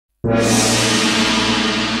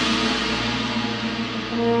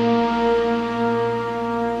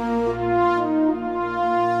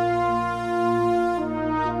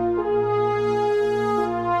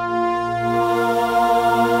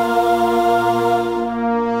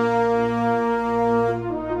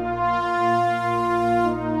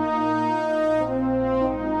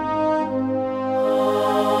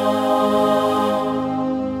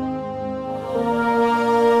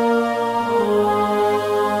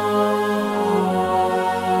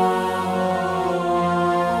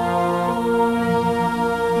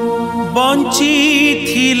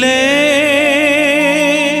बंचिथिले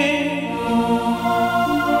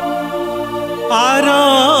आरा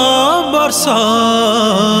वर्षा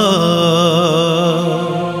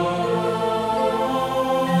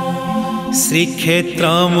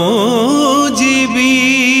श्रीक्षेत्र मु जीवी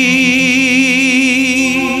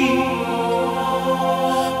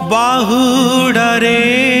बाहुडारे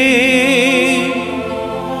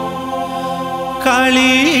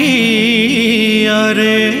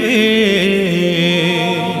कालियारे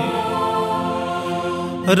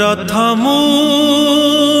रथ मु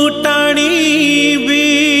टाणीबी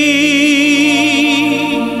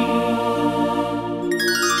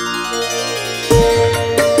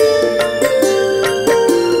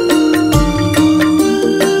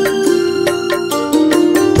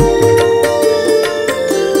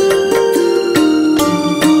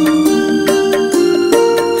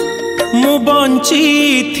मु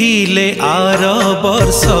बंचिथिले आर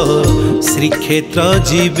वर्ष श्रीक्षेत्र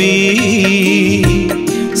जीवी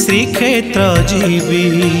श्रीक्षेत्र जीवी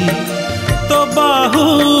तो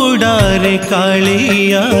बाहुडारे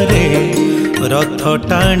कालियारे रथ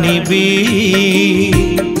टाणीबी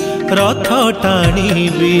रथ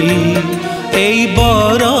टाणीबी एई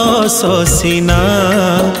बरस सिना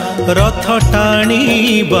रथ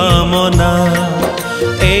टाणीबा मना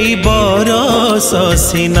एई बरस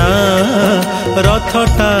सिना रथ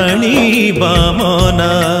टाणीबा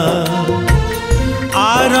मना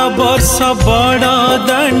आर वर्ष बड़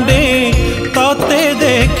दांडे तते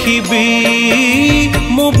देखिबी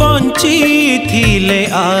मु बंचिथिले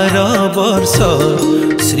आर वर्ष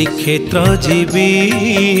श्रीक्षेत्र जीवी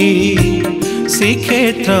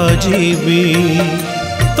श्रीक्षेत्र जीवी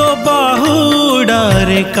तो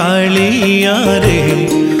बाहुडारे कालियारे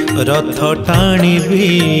रथ टाणीबी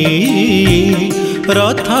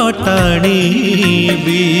रथ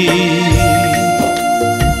टाणीबी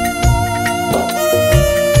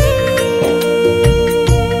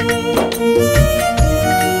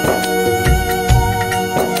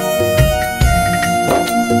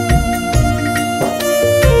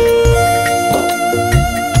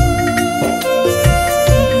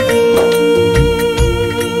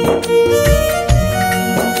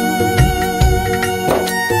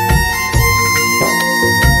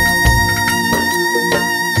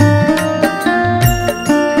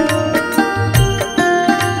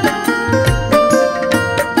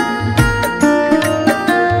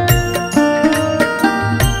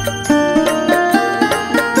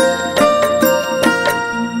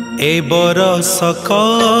ए बरस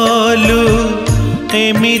कलु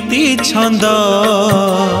एमिति छंद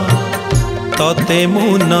तते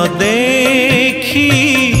मुन देखी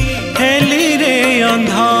हेली रे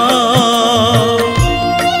अंधा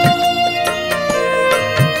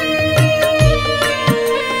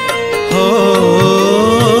हो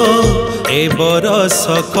ए बरस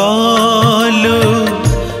कलु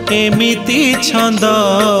एमिति छंद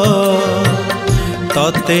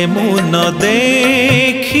तते मुन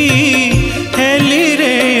देखी हेली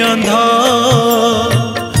रे अंधा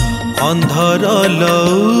अंधर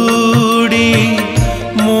लौड़ी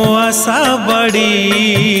मो आशा बड़ी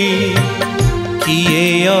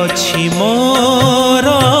किए अछि मोर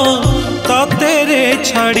तते रे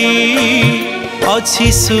छड़ी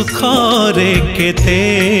अछि सुख रे केते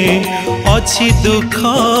अछि दुख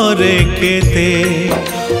रे केते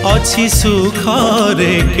अछि सुख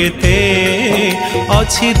रे केते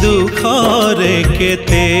अछि दुख रे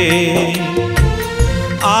केते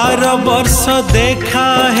आर वर्ष देखा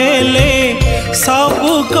हेले सब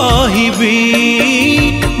कहिबी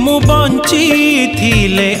मु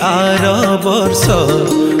बंचिथिले आर वर्ष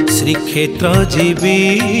श्रीक्षेत्र जीवी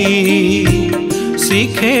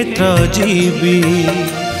श्रीक्षेत्र जीवी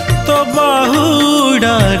तो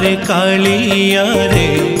बाहुडारे कालियारे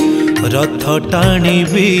रथ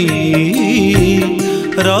टाणीबी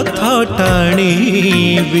रथ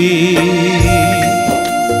टाणीबी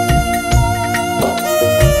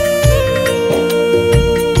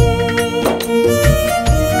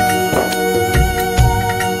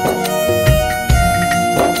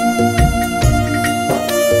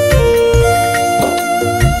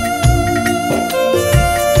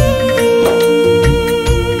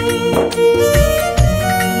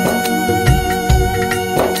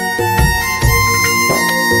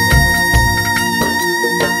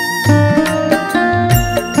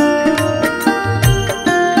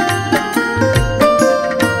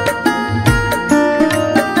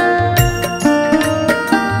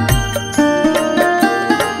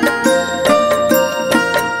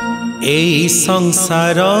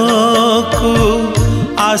संसार को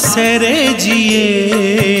आसे रे जिए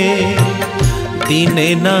दिने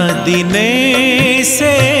ना दिने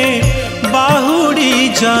से बाहुड़ी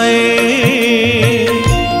जाए।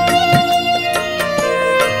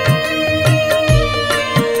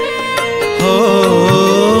 हो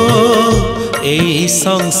ए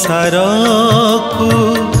संसार को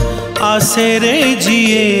आसे रे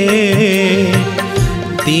जिए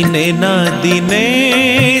दिने ना दिने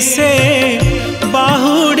से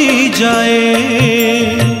बाहुड़ी जाए।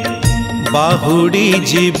 बाहुड़ी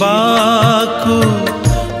जीवाकू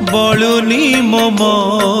बलुनी मो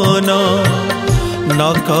मन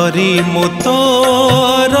न करी मु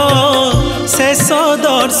तोर शेष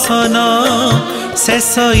दर्शन।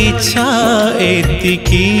 शेष इच्छा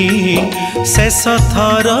एतिकी शेष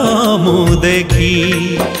थर मु देखी।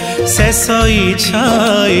 शेष इच्छा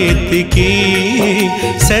एतिकी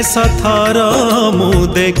शेष थर मु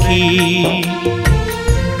देखी।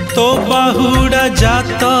 तो बाहुड़ा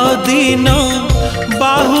जात दिन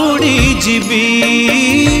बाहुड़ी जीवी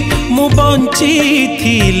मु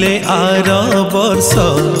बंचिथिले आर वर्ष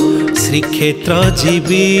श्रीक्षेत्र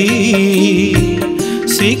जीवी।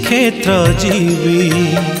 श्रीक्षेत्र जीवी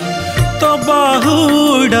तो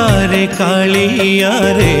बाहुड़ारे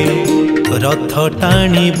कालियारे रथ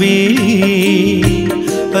टाणिबी।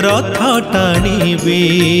 रथ टाणिबी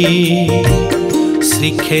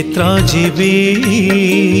श्रीक्षेत्र जीवी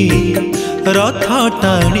रथ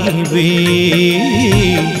टाणिबी।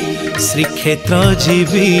 श्रीक्षेत्र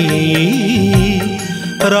जीवी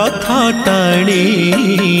रथ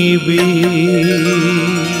टाणिबी।